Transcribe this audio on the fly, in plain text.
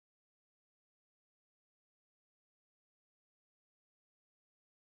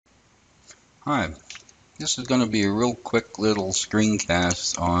Hi, this is going to be a real quick little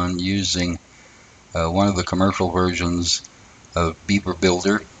screencast on using one of the commercial versions of Beaver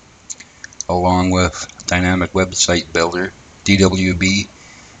Builder along with Dynamic Website Builder, DWB,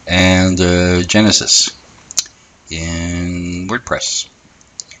 and Genesis in WordPress.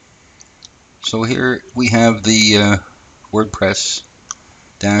 So here we have the WordPress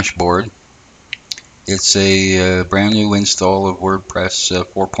dashboard. It's a brand new install of WordPress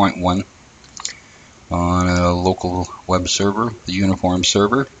 4.1. on a local web server, the Uniform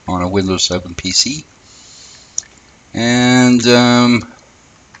server, on a Windows 7 PC. And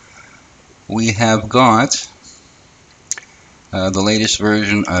we have got the latest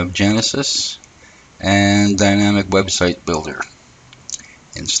version of Genesis and Dynamic Website Builder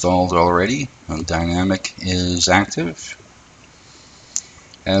installed already, and Dynamik is active.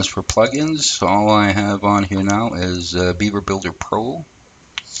 As for plugins, all I have on here now is Beaver Builder Pro.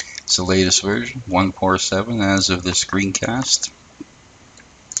 It's the latest version, 1.47 as of this screencast.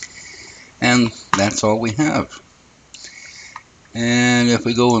 And that's all we have. And if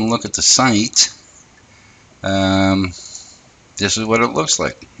we go and look at the site, this is what it looks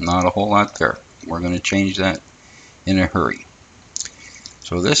like. Not a whole lot there. We're going to change that in a hurry.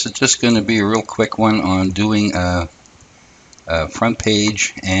 So this is just going to be a real quick one on doing a front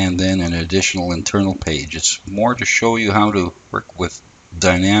page and then an additional internal page. It's more to show you how to work with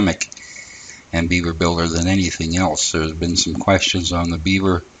Dynamik and Beaver Builder than anything else. There's been some questions on the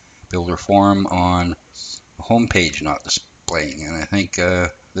Beaver Builder forum on the home page not displaying, and I think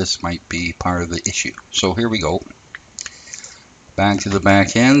this might be part of the issue. So here we go. Back to the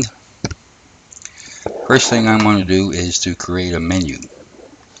back end. First thing I'm going to do is to create a menu,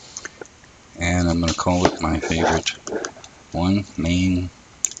 and I'm going to call it my favorite one, main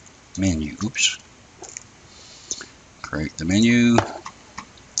menu. Oops. Create the menu.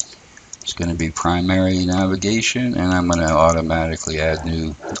 It's going to be primary navigation, and I'm going to automatically add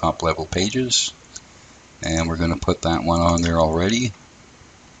new top level pages, and we're going to put that one on there already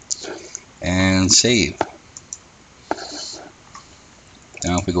and save.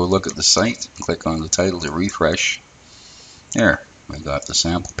 Now if we go look at the site, click on the title to refresh. There, we got the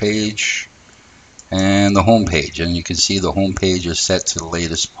sample page and the home page, and you can see the home page is set to the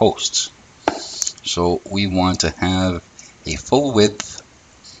latest posts. So we want to have a full width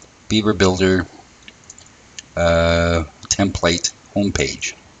Beaver Builder template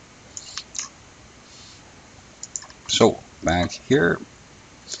homepage. So back here,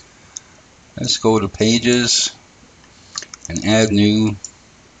 let's go to pages and add new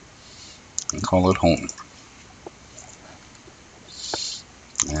and call it home.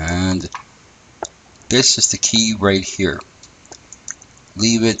 And this is the key right here.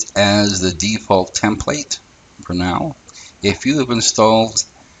 Leave it as the default template for now. If you have installed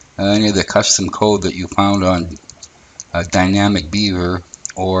any of the custom code that you found on Dynamic Beaver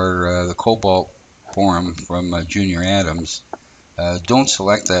or the Cobalt forum from Junior Adams, don't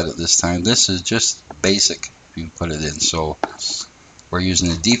select that at this time. This is just basic if you put it in. So we're using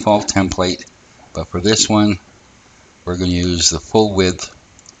the default template, but for this one we're going to use the full width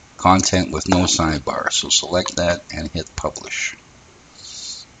content with no sidebar. So select that and hit publish.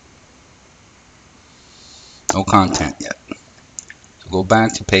 No content yet. So go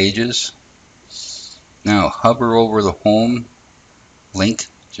back to pages. Now hover over the home link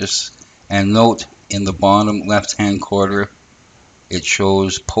and note in the bottom left hand corner it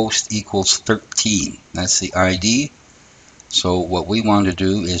shows post equals 13. That's the ID. So what we want to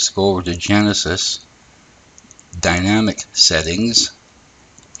do is go over to Genesis, Dynamic Settings,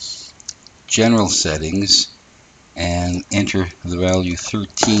 General Settings, and enter the value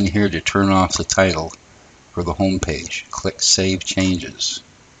 13 here to turn off the title for the home page. Click Save Changes.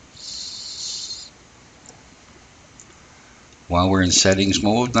 While we're in settings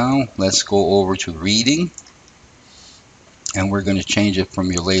mode now, let's go over to reading, and we're going to change it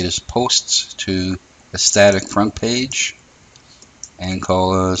from your latest posts to a static front page and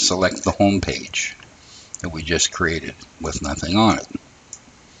select the home page that we just created with nothing on it.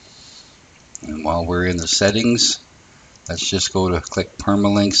 And while we're in the settings, let's just go to click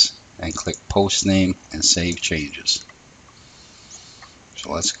permalinks and click post name and save changes.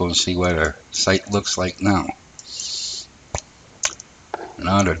 So let's go and see what our site looks like now.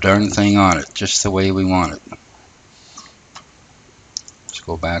 Not a darn thing on it, just the way we want it. Let's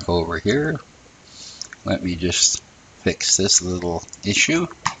go back over here. Let me just fix this little issue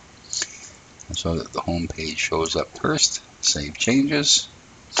so that the home page shows up first. Save changes.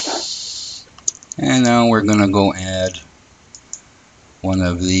 And now we're going to go add one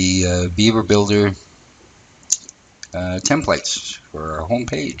of the Beaver Builder templates for our home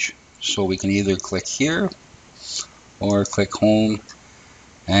page. So we can either click here or click home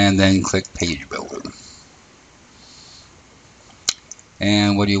and then click page builder.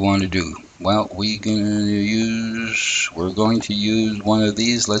 And what do you want to do? Well, we're going to use one of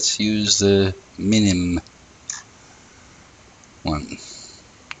these. Let's use the minim one.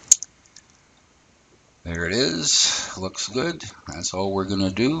 There it is. Looks good. That's all we're going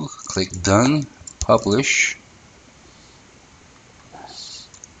to do. Click done, publish,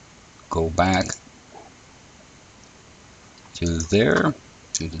 go back to there,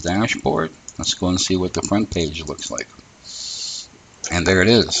 to the dashboard. Let's go and see what the front page looks like. And there it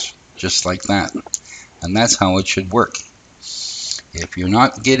is, just like that. And that's how it should work. If you're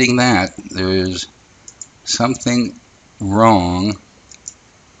not getting that, there is something wrong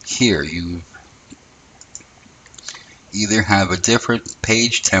here. You either have a different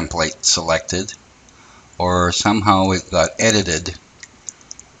page template selected, or somehow it got edited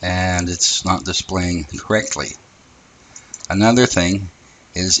and it's not displaying correctly. Another thing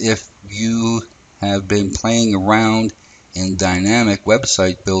is, if you have been playing around in Dynamik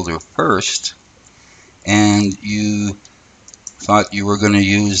Website Builder first and you thought you were going to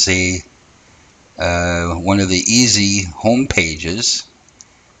use one of the easy home pages,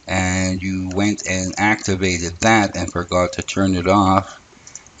 and you went and activated that and forgot to turn it off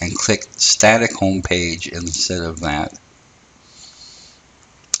and clicked static home page instead of that.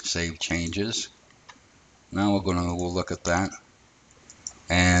 Save changes. Now we'll look at that,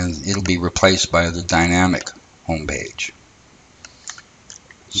 and it'll be replaced by the Dynamik home page.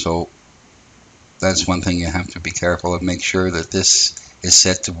 So that's one thing you have to be careful of. Make sure that this is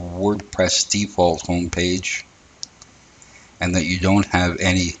set to WordPress default home page, and that you don't have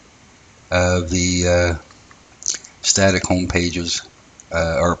any of the static home pages,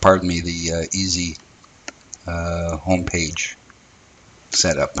 or pardon me, the easy home page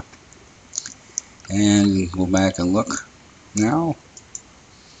setup. And go back and look now.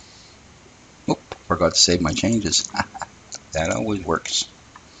 Oh, forgot to save my changes. That always works.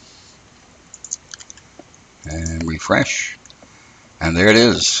 And refresh, and there it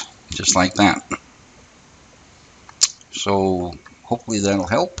is, just like that. So hopefully that'll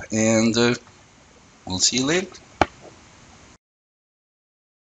help, and we'll see you later.